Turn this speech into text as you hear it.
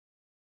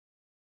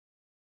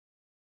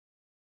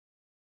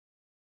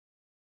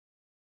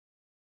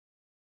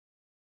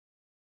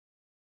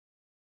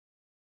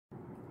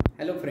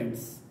Hello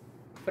friends.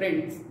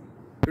 Friends,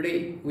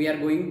 today we are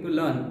going to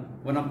learn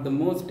one of the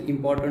most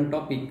important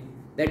topic,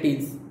 that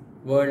is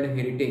World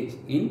Heritage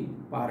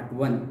in part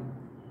 1.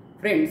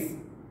 Friends,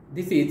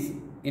 this is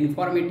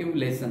informative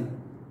lesson.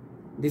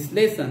 This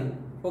lesson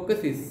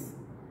focuses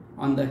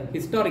on the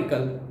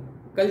historical,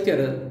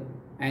 cultural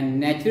and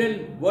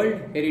natural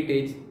World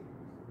Heritage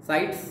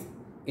sites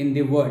in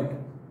the world.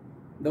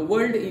 The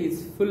world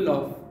is full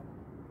of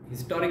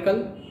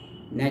historical,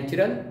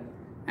 natural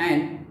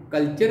and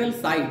cultural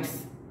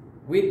sites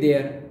with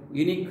their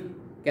unique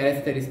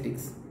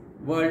characteristics.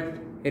 World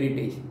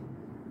Heritage.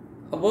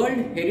 A World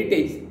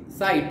Heritage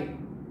site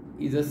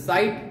is a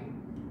site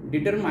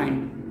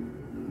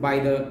determined by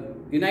the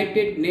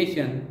United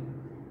Nations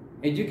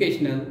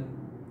Educational,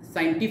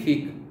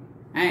 Scientific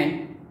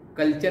and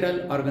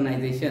Cultural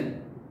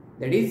Organization,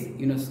 that is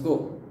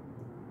UNESCO,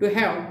 to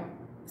have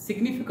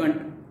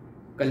significant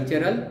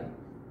cultural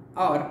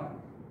or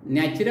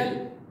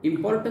natural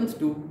importance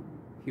to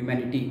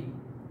humanity.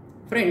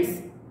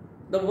 Friends,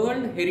 the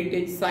World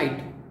Heritage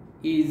Site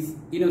is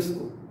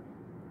UNESCO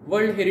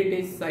World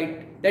Heritage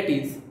Site that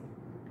is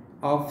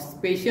of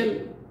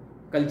special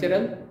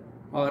cultural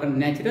or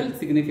natural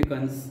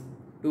significance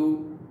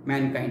to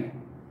mankind.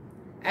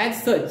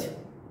 As such,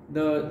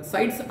 the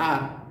sites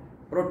are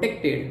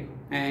protected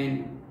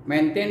and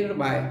maintained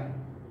by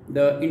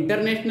the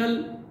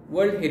International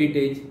World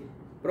Heritage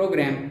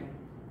Program,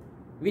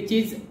 which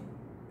is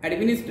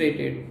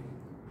administered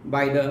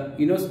by the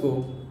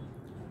UNESCO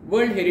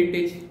World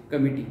Heritage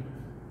Committee.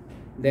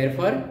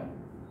 Therefore,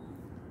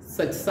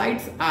 such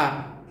sites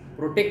are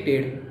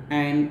protected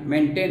and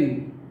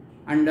maintained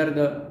under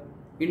the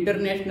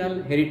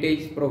International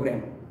Heritage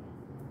Program.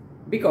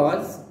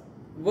 Because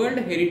World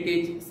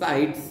Heritage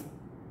sites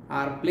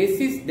are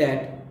places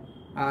that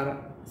are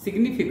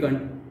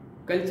significant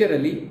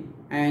culturally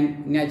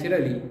and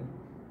naturally.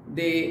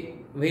 They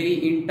vary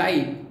in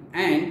type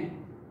and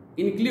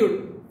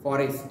include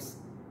forests,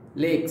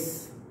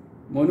 lakes,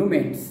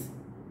 monuments,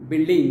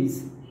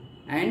 buildings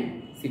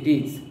and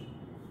cities.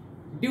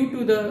 Due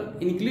to the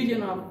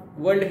inclusion of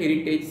World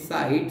Heritage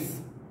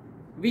sites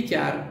which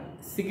are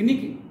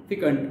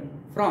significant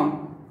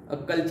from a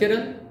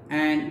cultural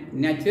and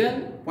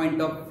natural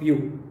point of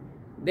view,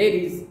 there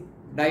is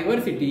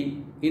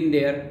diversity in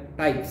their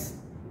types,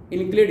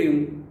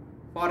 including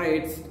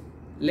forests,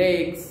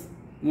 lakes,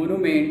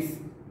 monuments,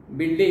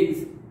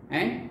 buildings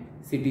and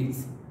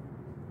cities.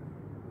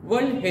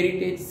 World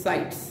Heritage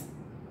sites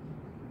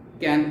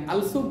can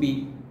also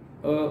be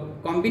a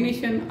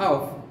combination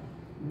of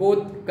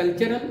both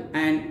cultural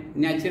and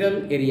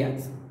natural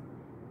areas.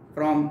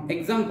 From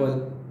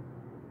example,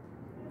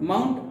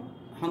 Mount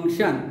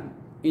Shikshan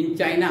in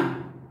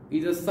China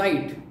is a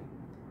site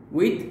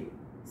with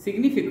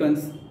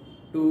significance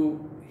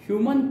to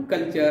human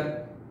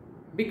culture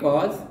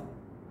because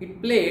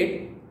it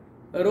played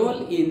a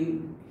role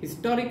in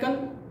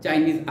historical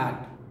Chinese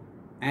art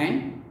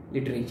and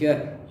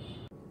literature.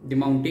 The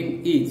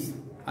mountain is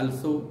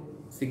also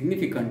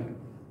significant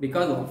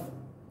because of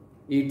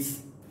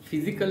its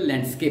physical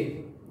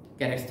landscape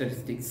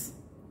characteristics.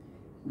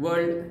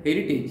 World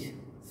Heritage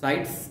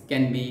sites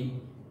can be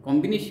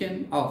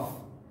combination of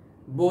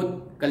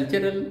both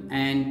cultural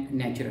and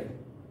natural.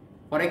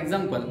 For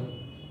example,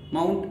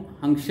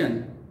 Mount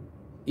Shikshan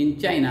in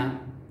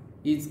China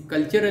is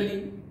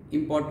culturally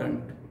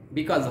important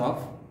because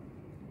of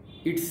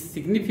its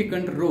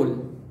significant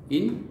role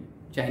in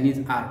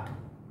Chinese art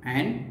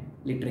and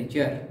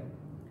literature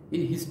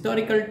in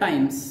historical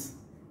times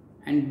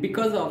and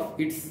because of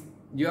its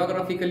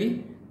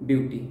geographically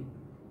beauty.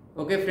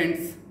 Okay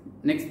friends,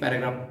 next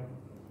paragraph.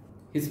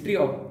 History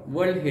of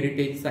World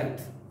Heritage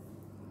Sites.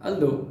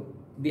 Although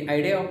the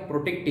idea of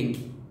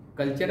protecting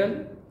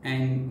cultural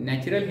and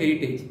natural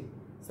heritage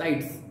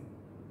sites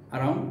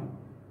around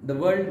the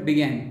world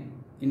began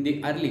in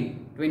the early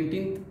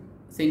 20th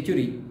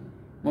century,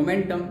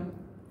 momentum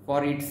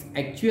for its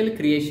actual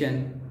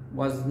creation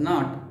was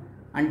not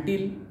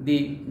until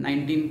the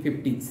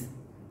 1950s.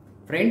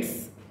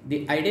 Friends,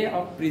 the idea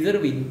of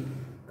preserving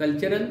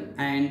cultural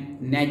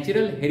and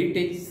natural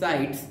heritage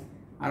sites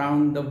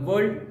around the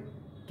world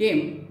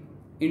came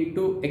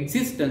into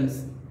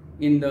existence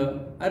in the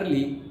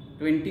early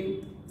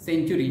 20th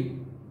century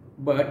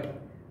but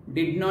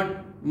did not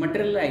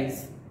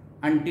materialize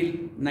until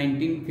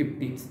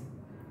 1950s.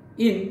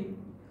 In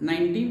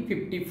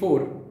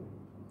 1954,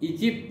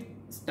 Egypt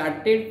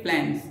started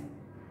plans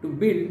to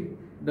build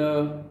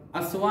the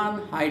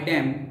Aswan High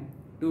Dam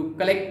to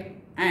collect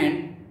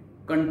and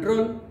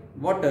control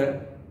water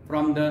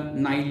from the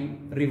Nile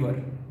River.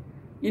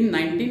 In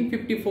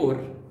 1954,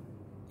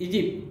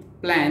 Egypt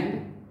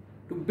planned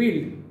to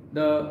build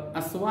the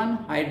Aswan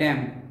High Dam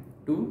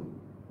to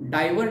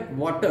divert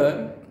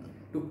water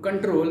to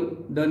control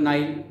the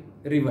Nile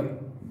River.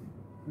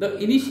 The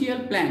initial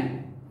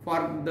plan for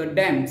the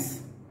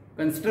dam's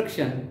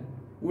construction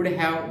would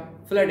have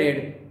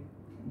flooded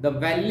the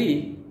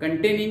valley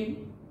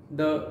containing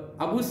the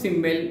Abu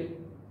Simbel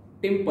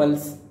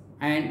temples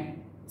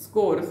and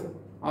scores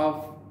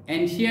of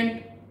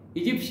ancient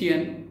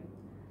Egyptian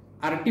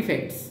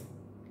artifacts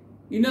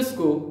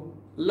UNESCO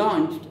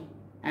launched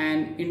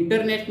an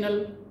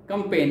international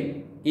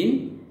campaign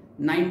in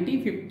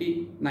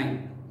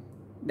 1959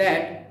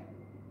 that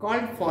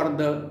called for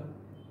the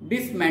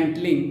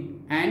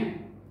dismantling and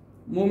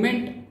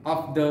movement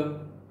of the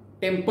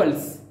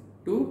temples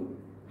to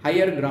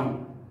higher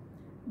ground.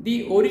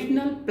 The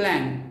original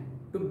plan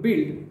to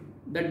build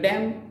the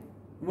dam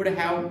would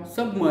have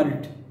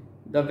submerged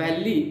the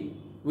valley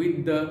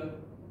with the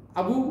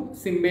Abu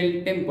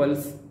Simbel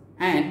temples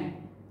and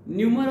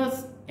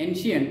numerous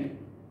ancient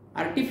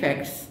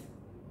artifacts.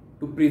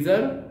 To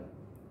preserve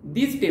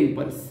these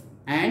temples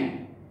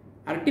and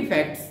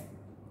artifacts,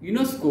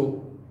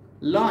 UNESCO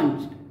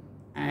launched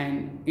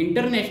an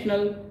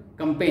international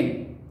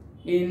campaign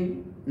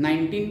in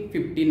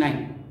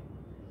 1959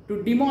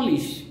 to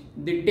demolish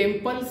the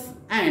temples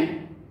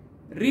and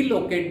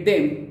relocate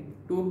them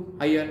to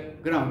higher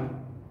ground.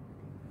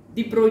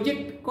 The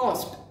project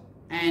cost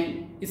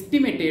an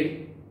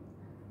estimated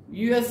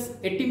US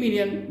 $80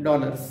 million,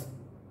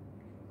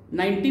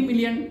 $90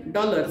 million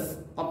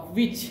of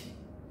which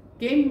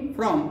came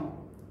from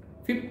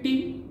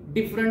 50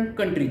 different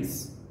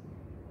countries.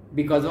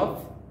 Because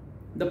of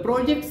the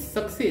project's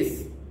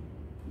success,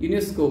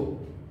 UNESCO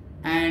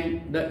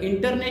and the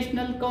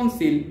International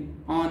Council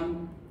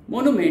on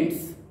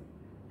Monuments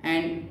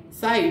and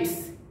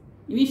Sites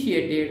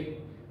initiated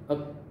a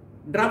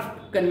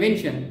draft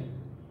convention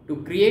to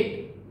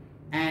create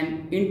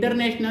an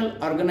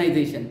international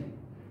organization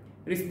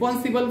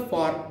responsible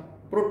for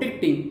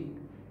protecting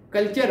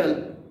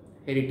cultural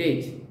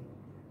heritage.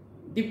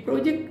 The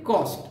project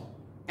cost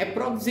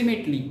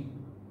approximately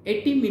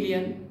 $80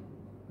 million,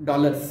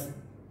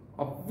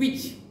 of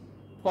which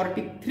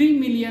 $43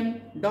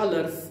 million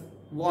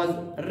was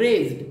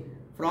raised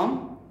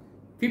from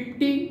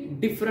 50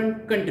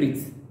 different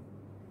countries.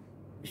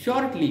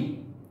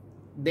 Shortly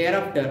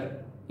thereafter,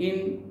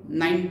 in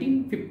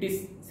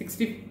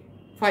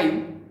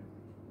 1965,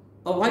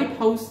 a White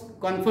House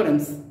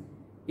conference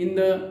in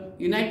the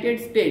United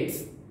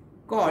States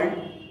called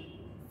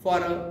for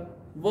a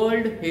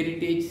World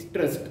Heritage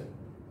Trust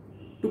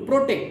to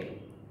protect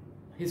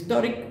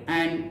historic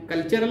and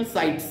cultural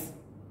sites,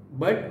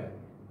 but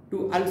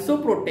to also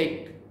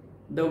protect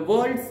the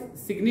world's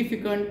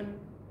significant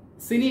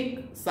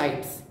scenic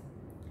sites.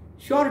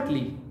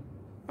 Shortly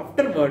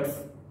afterwards,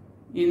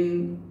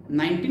 in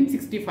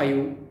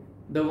 1965,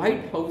 the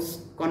White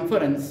House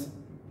conference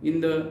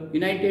in the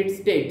United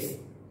States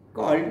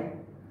called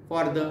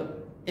for the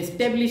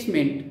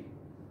establishment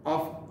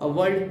of a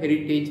World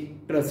Heritage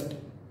Trust,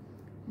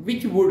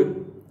 which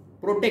would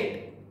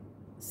protect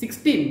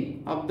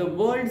 16 of the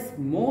world's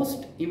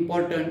most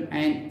important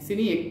and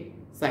scenic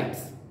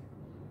sites.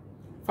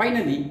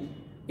 Finally,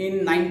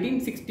 in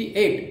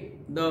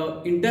 1968,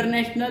 the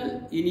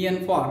International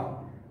Union for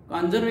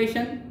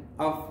Conservation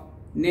of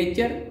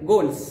Nature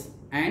goals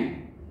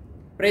and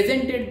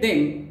presented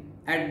them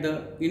at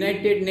the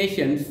United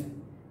Nations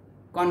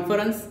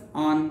Conference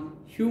on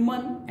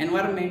Human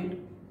Environment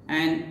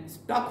and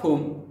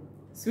Stockholm,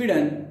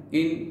 Sweden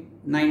in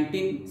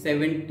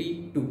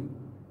 1972.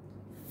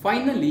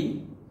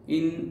 Finally,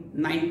 in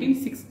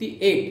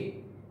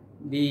 1968,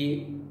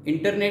 the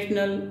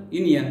International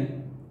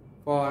Union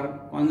for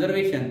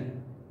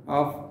Conservation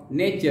of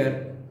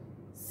Nature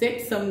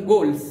set some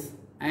goals,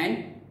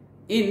 and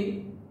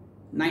in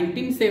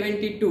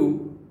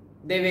 1972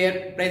 they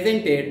were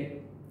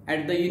presented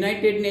at the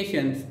United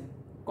Nations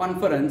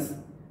Conference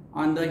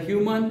on the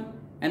Human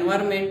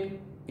Environment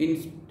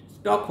in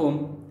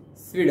Stockholm,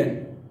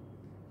 Sweden.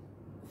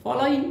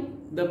 Following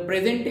the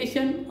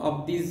presentation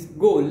of these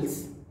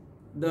goals,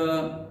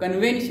 the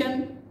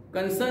convention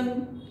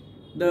concerned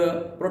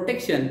the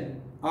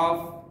protection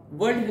of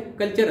world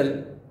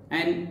cultural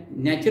and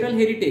natural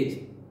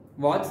heritage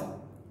was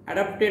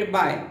adopted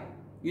by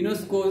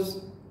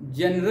UNESCO's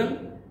General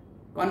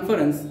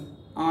Conference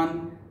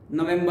on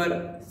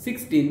November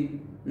 16,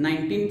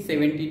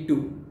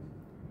 1972.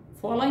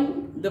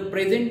 Following the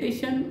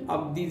presentation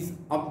of these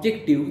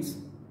objectives,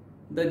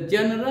 the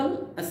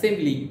General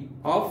Assembly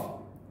of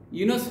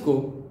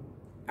UNESCO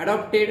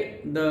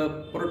adopted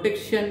the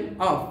protection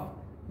of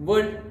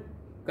world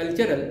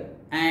cultural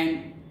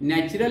and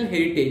natural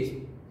heritage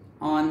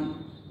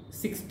on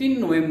 16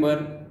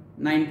 November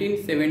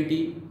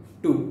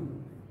 1972.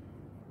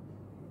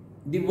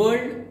 The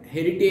World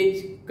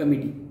Heritage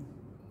Committee.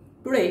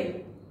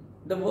 Today,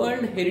 the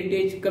World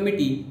Heritage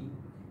Committee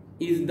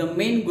is the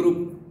main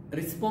group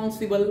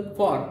responsible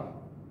for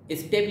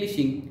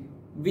establishing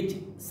which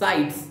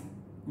sites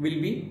will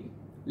be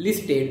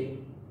listed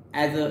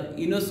as a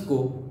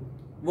UNESCO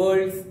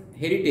World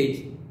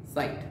Heritage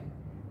Site.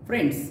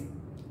 Friends,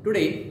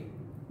 today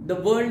the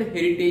World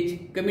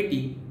Heritage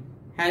Committee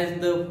has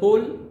the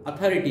whole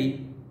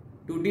authority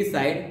to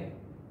decide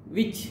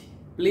which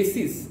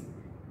places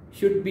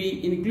should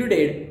be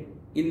included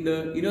in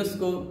the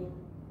UNESCO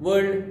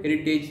World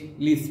Heritage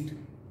List.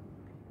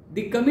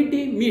 The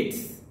committee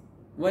meets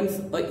once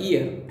a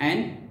year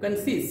and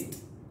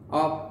consists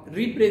of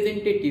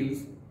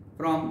representatives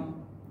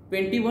from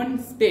 21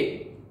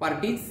 state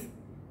parties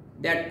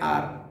that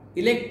are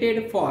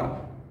elected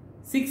for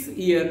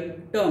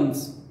 6-year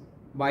terms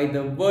by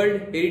the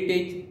World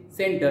Heritage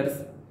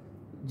Center's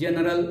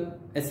General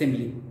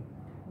Assembly.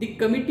 The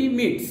committee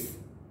meets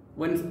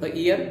once a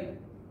year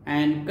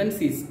and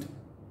consists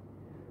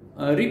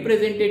a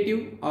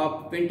representative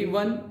of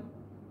 21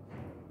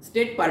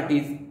 state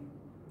parties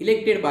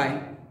elected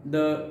by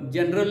the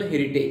General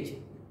Heritage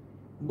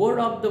Board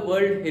of the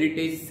World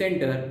Heritage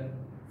Center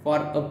for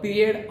a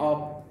period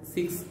of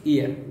 6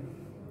 years.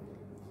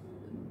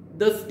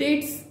 The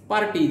states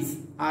parties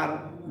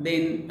are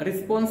then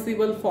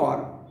responsible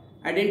for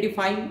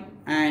identifying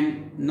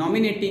and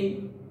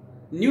nominating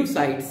new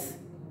sites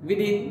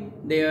within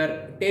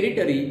their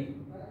territory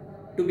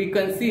to be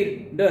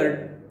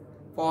considered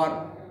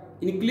for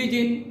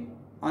inclusion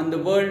on the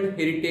World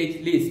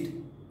Heritage List.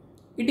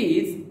 It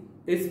is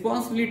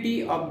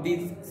responsibility of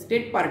these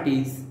state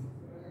parties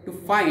to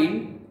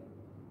find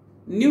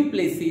new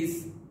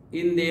places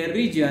in their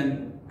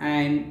region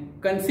and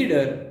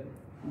consider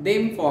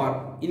them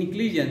for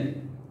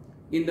inclusion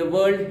in the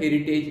World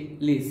Heritage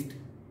List.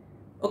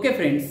 Okay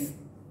friends,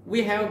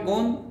 we have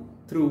gone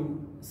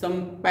through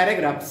some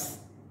paragraphs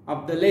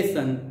of the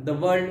lesson The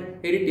World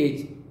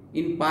Heritage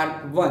in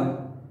part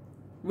 1.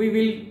 We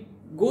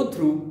will go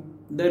through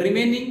the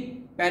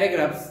remaining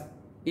paragraphs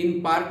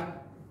in part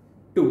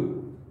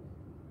 2.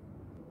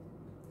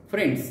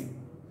 Friends,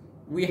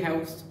 we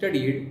have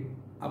studied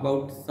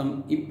about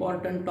some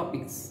important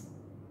topics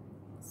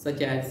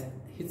such as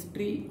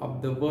history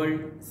of the world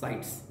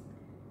sites,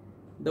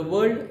 the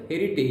World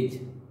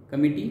Heritage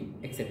Committee,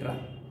 etc.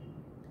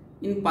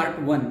 In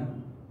part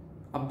 1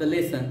 of the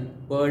lesson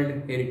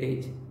World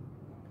Heritage,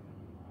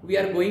 we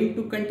are going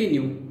to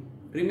continue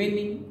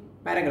remaining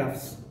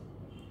paragraphs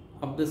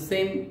of the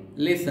same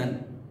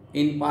lesson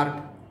in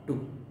part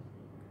 2.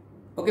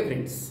 Okay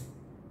friends,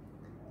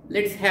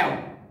 let's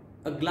have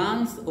a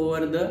glance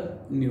over the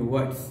new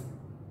words.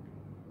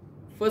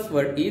 First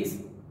word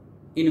is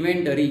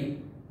inventory,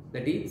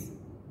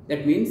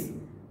 that means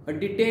a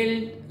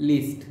detailed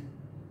list.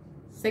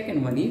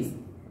 Second one is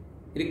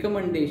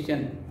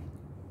recommendation,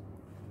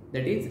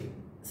 that is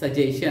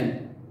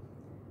suggestion.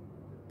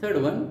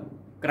 Third one,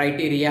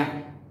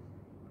 criteria,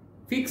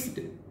 fixed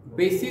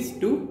basis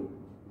to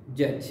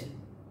judge.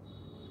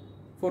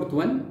 Fourth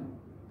one,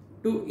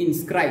 to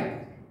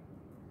inscribe,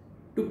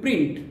 to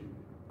print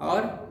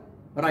or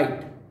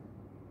write.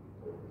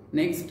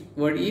 Next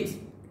word is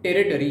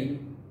territory,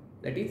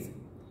 that is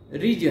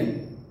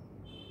region.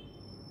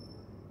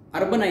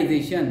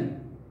 Urbanization,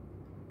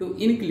 to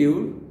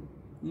include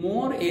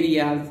more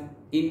areas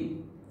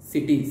in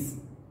cities.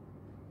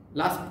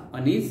 Last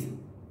one is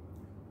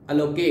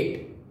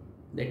allocate,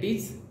 that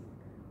is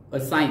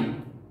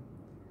assign.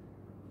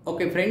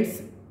 Okay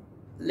friends,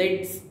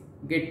 let's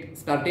get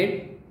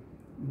started.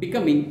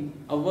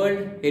 Becoming a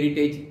World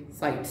Heritage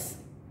Sites.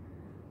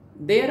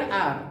 There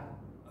are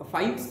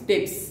 5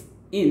 steps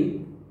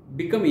in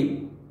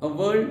becoming a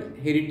World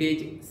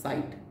Heritage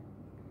Site.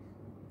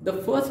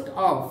 The first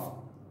of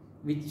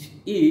which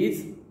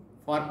is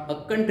for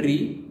a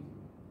country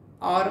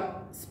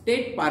or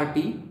state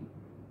party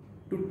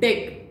to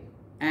take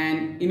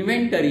an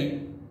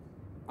inventory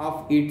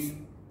of its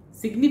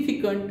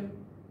significant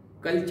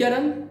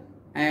cultural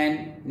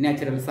and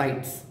natural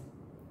sites.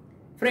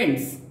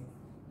 Friends,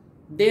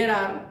 there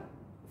are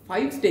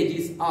 5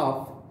 stages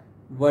of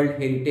World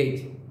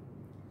Heritage.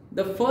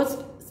 The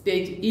first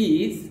stage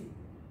is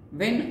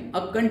when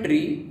a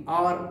country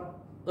or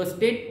a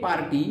state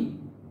party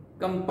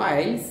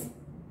compiles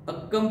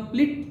a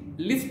complete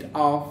list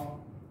of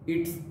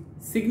its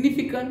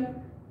significant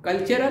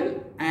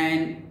cultural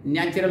and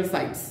natural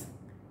sites.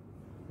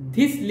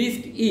 This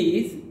list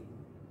is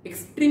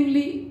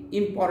extremely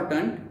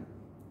important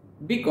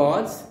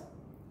because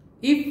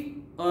if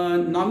a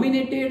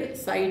nominated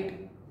site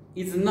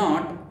is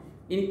not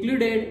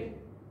included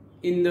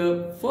in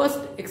the first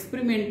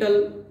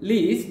experimental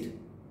list,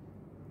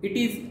 it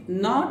is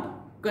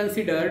not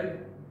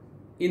considered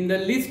in the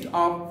list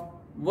of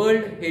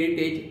World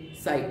Heritage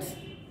Sites.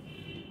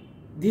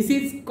 This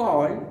is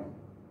called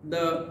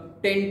the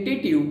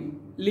tentative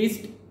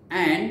list,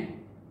 and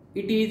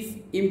it is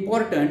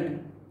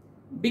important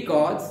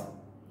because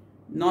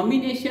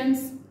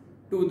nominations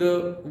to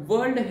the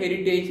World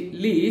Heritage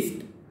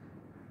List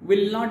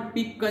will not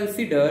be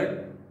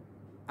considered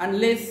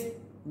unless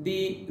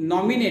the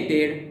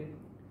nominated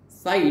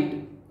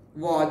site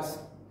was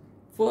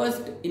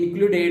first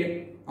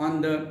included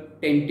on the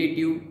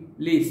tentative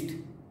list.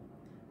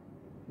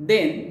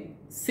 Then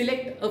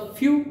select a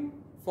few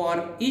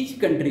for each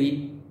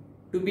country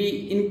to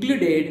be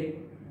included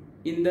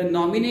in the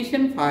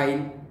nomination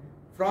file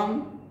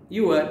from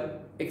your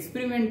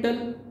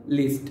experimental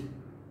list.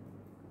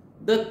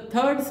 The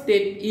third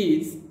step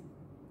is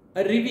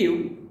a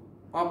review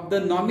of the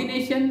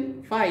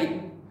nomination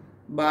file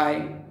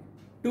by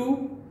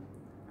 2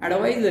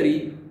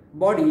 advisory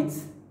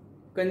bodies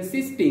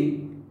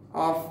consisting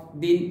of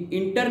the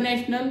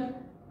International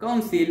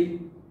Council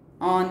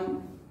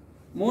on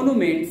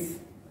Monuments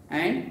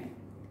and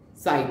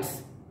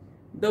Sites,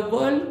 the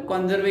World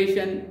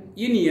Conservation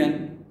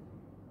Union,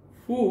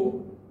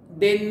 who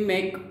then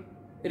make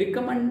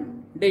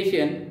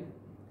recommendation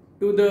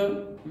to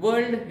the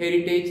World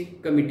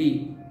Heritage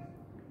Committee.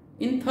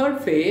 In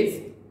third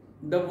phase,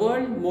 the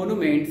World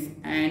Monuments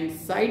and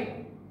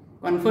Site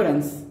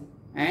Conference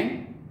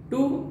and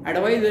two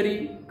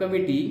advisory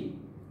committee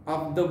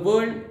of the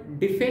World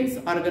Defense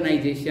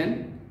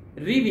Organization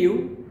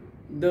review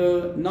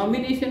the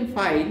nomination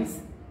files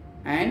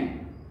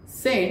and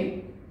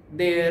send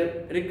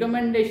their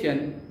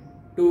recommendation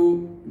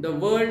to the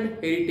World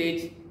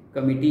Heritage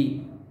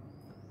Committee.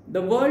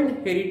 The World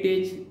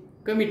Heritage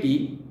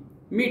Committee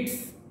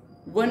meets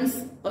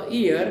once a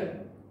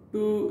year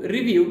to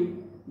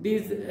review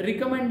these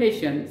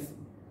recommendations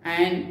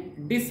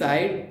and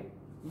decide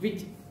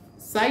which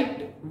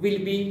site will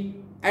be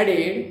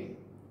added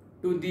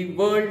to the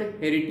World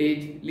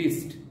Heritage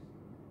list.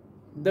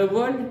 The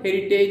World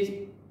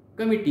Heritage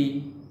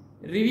Committee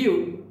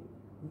reviewed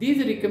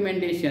these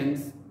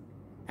recommendations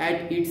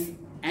at its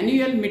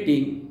annual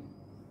meeting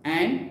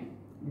and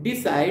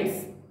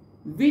decides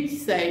which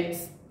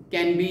sites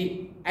can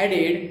be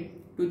added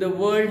to the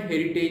World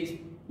Heritage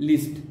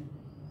list.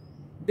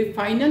 The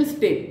final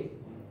step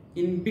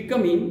in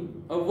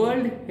becoming a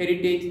World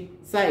Heritage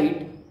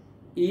site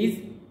is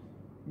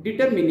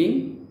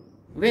determining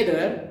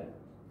whether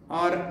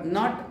or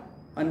not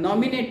a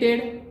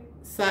nominated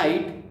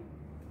site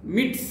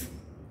meets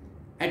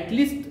at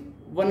least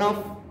one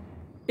of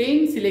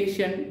 10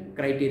 selection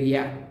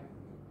criteria.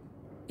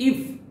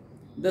 If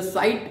the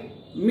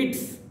site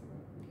meets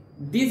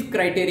these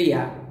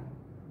criteria,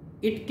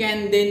 it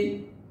can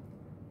then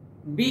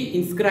be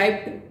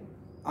inscribed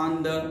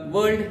on the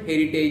World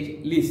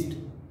Heritage list.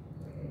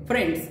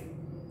 Friends,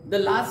 the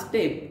last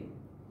step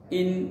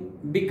in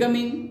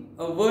becoming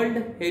a World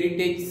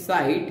Heritage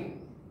site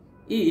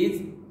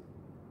is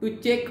to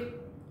check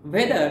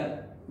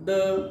whether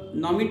the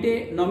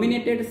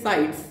nominated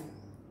sites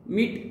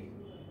meet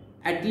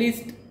at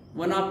least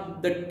one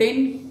of the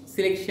 10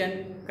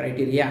 selection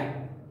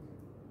criteria.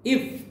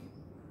 If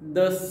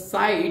the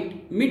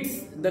site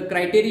meets the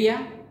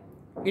criteria,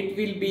 it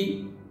will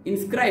be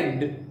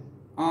inscribed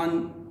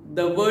on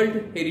the World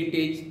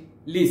Heritage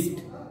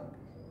list.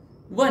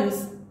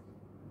 Once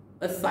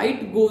a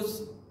site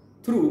goes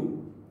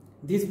through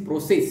this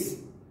process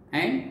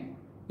and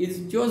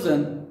is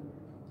chosen,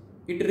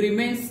 it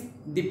remains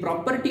the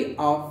property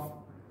of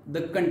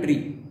the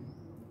country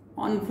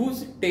on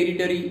whose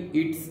territory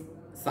its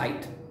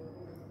site.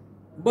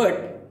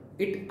 But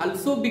it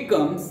also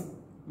becomes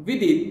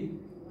within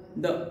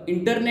the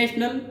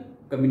international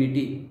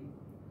community.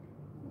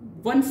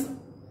 Once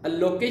a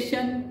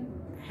location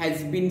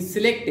has been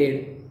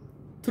selected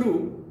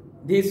through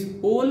this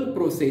whole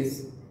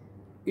process,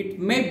 it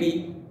may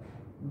be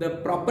the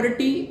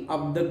property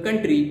of the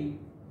country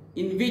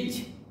in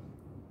which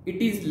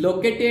it is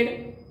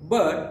located,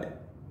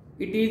 but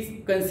it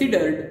is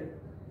considered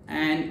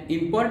an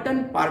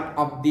important part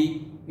of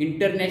the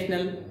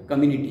international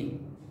community.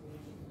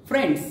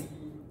 Friends,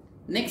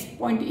 next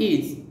point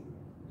is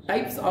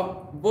types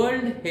of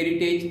World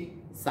Heritage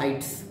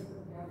sites.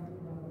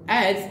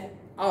 As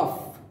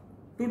of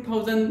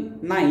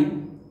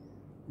 2009,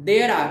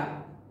 there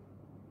are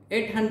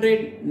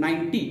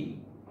 890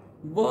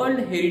 World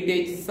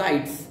Heritage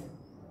sites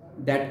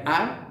that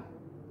are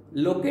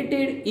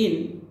located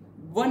in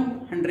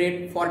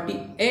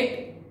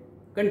 148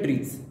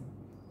 countries.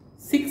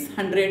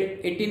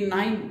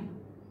 689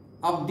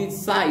 of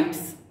these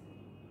sites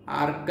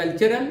are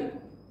cultural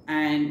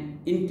and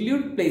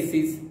include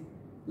places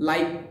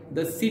like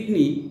the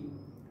Sydney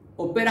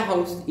Opera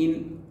House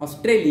in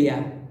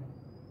Australia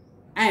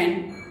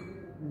and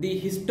the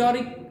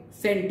historic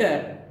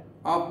center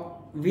of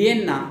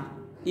Vienna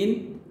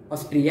in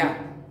Austria.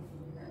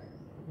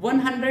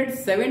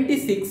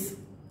 176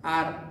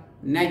 are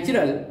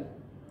natural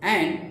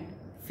and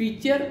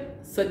feature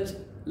such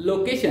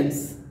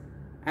locations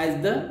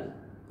as the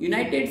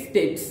United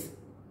States,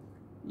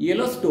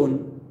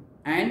 Yellowstone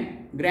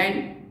and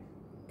Grand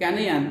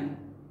Canyon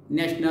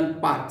National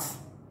Parks.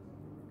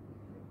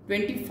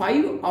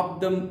 25 of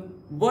the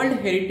World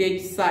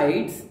Heritage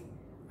sites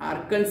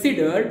are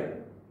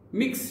considered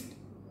mixed,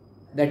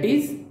 that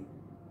is,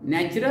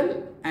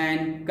 natural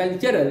and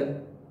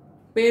cultural.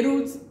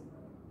 Peru's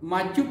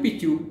Machu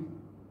Picchu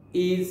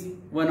is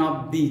one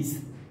of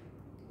these.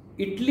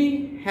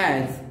 Italy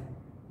has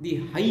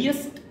the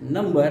highest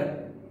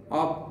number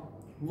of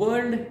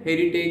World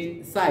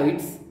Heritage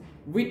sites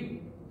with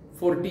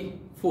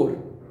 44.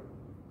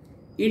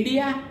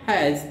 India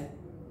has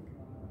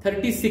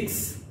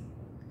 36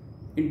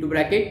 into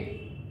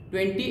bracket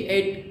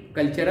 28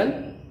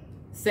 cultural,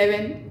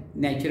 7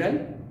 natural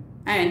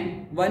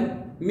and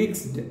 1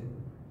 mixed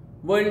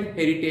World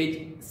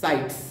Heritage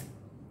sites.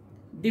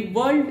 The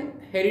World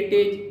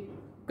Heritage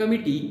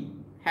Committee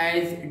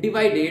has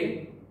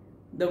divided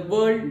the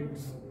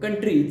world's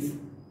countries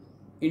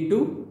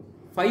into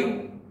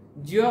 5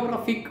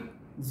 geographic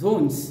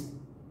zones,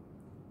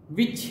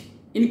 which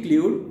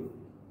include: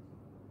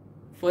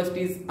 first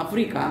is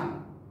Africa,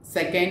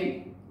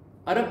 second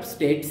Arab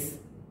states,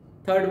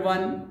 third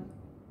one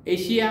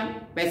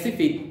Asia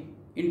Pacific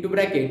into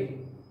bracket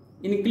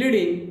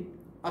including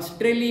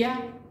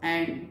Australia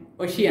and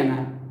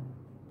Oceania.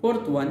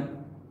 Fourth one,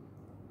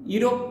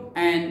 Europe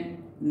and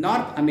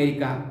North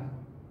America.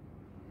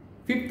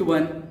 Fifth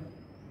one,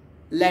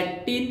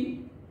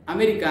 Latin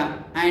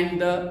America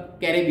and the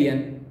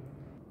Caribbean.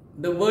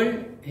 The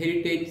World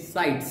Heritage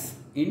Sites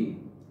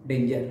in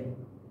danger.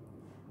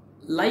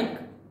 Like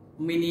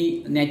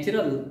many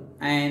natural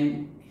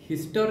and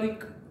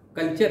historic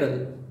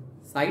cultural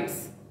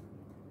sites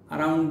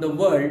around the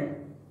world,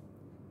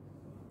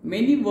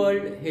 many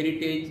World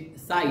Heritage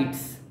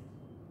Sites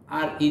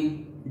are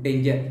in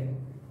danger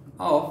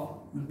of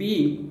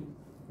being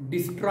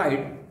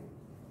destroyed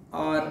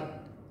or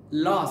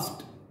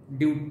lost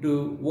due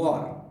to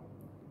war,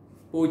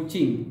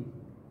 poaching,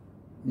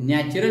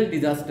 natural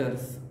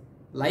disasters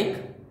like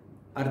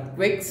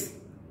earthquakes,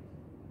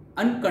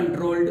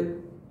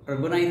 uncontrolled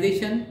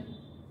urbanization,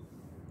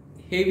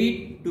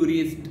 heavy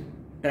tourist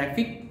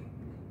traffic,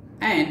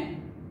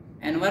 and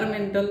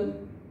environmental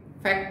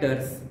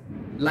factors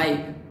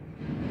like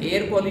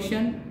air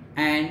pollution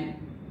and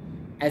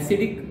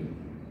acidic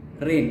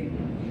rain.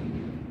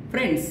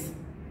 Friends,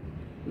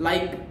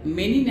 like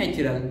many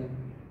natural,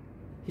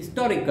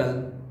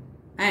 historical,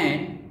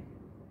 and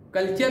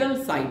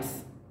cultural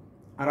sites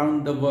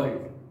around the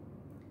world,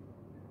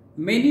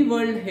 many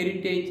World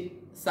Heritage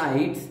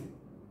Sites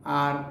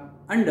are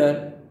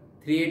under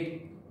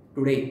threat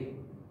today.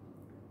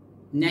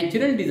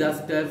 Natural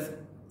disasters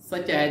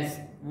such as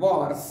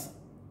wars,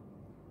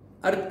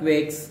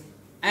 earthquakes,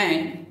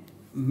 and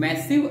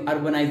massive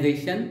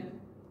urbanization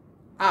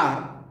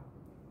are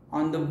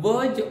on the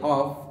verge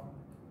of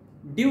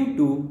due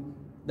to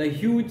the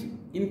huge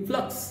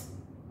influx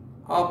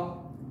of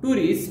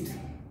tourists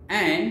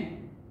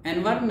and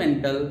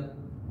environmental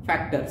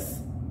factors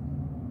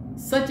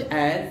such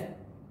as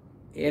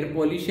air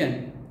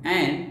pollution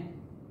and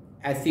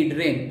acid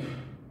rain.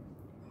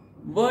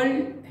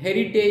 World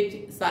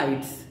Heritage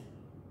Sites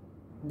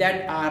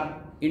that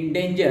are in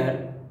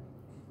danger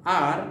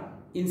are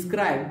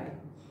inscribed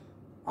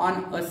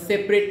on a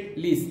separate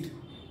list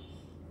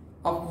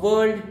of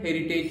World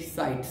Heritage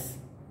Sites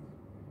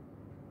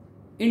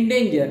in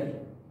danger,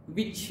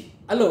 which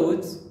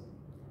allows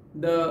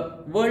the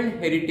World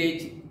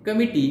Heritage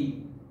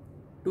Committee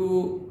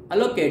to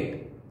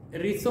allocate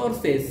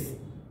resources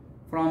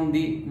from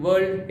the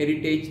World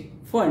Heritage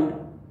Fund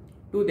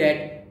to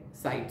that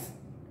sites.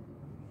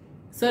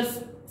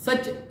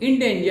 Such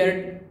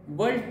endangered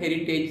World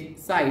Heritage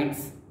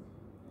Sites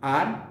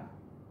are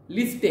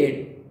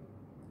listed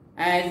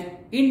as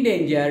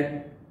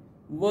endangered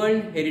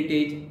World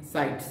Heritage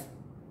Sites,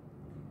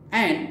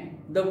 and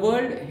the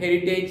World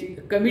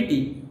Heritage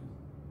Committee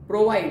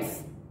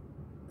provides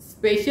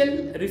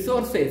special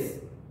resources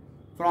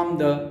from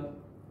the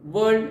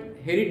World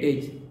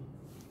Heritage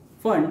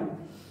Fund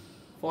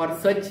for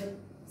such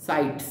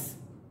sites.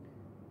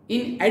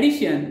 In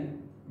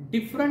addition,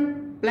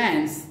 different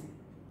plans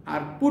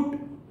are put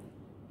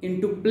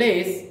into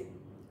place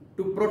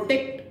to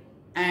protect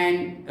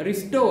and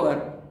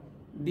restore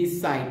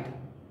this site.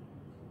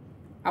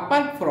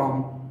 Apart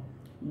from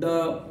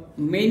the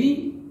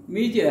many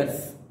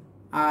measures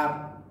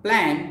are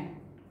planned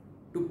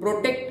to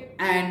protect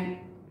and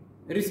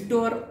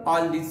restore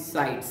all these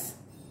sites.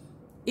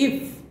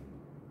 If,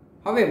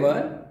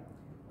 however,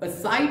 a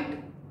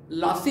site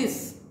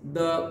loses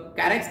the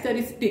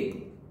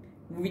characteristic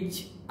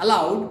which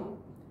allowed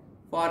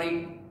for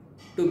it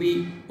to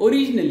be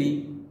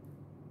originally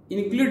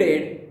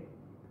included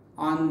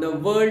on the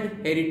World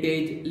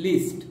Heritage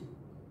list,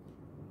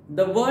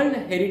 the World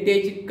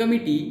Heritage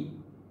Committee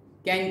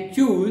can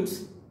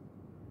choose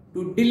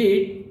to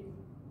delete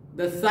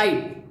the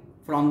site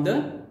from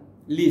the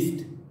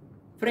list.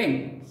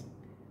 Friends,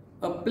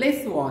 a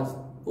place was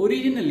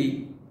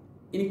originally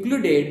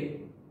included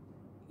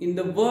in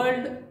the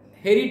World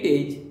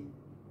Heritage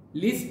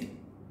list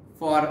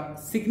for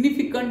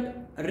significant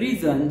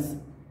reasons,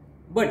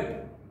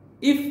 but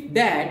if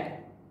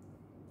that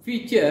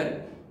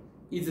feature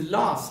is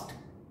lost,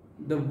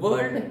 the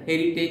World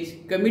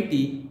Heritage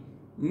Committee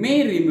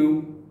may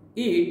remove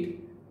it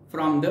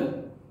from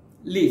the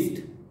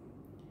list.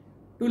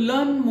 To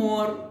learn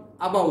more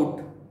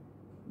about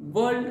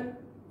World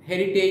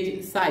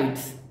Heritage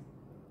Sites,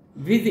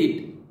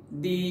 visit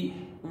the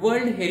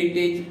World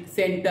Heritage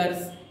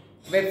Center's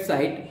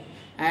website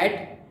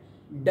at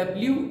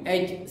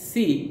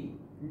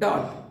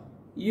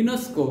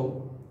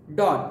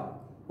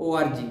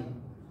whc.unesco.org.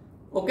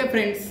 Okay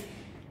friends,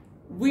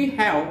 we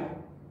have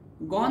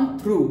gone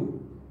through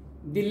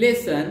the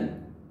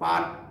lesson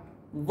part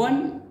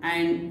 1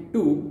 and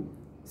 2,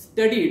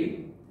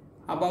 studied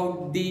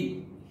about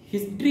the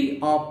history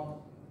of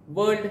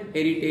World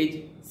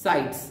Heritage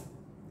Sites,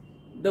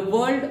 the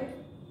World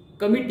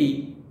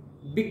Committee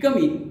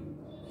becoming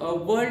a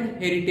World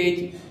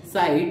Heritage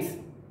Sites,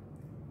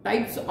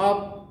 types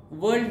of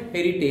World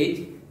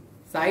Heritage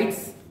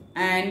Sites,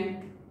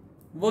 and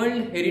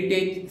World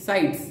Heritage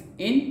Sites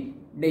in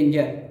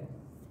danger.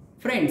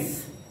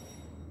 Friends,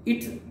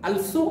 it's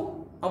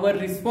also our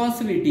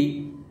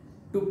responsibility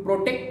to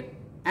protect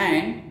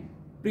and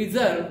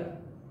preserve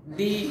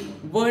the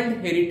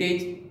World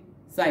Heritage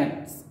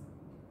Sites.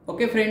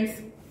 Okay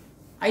friends,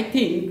 I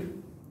think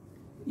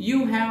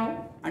you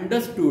have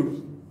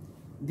understood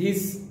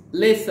this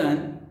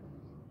lesson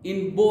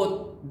in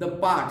both the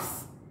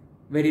parts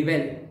very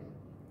well.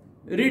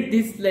 Read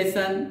this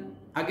lesson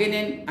again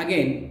and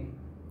again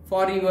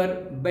for your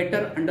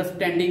better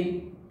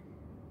understanding.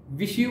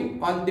 Wish you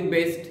all the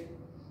best.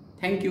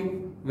 Thank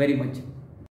you very much.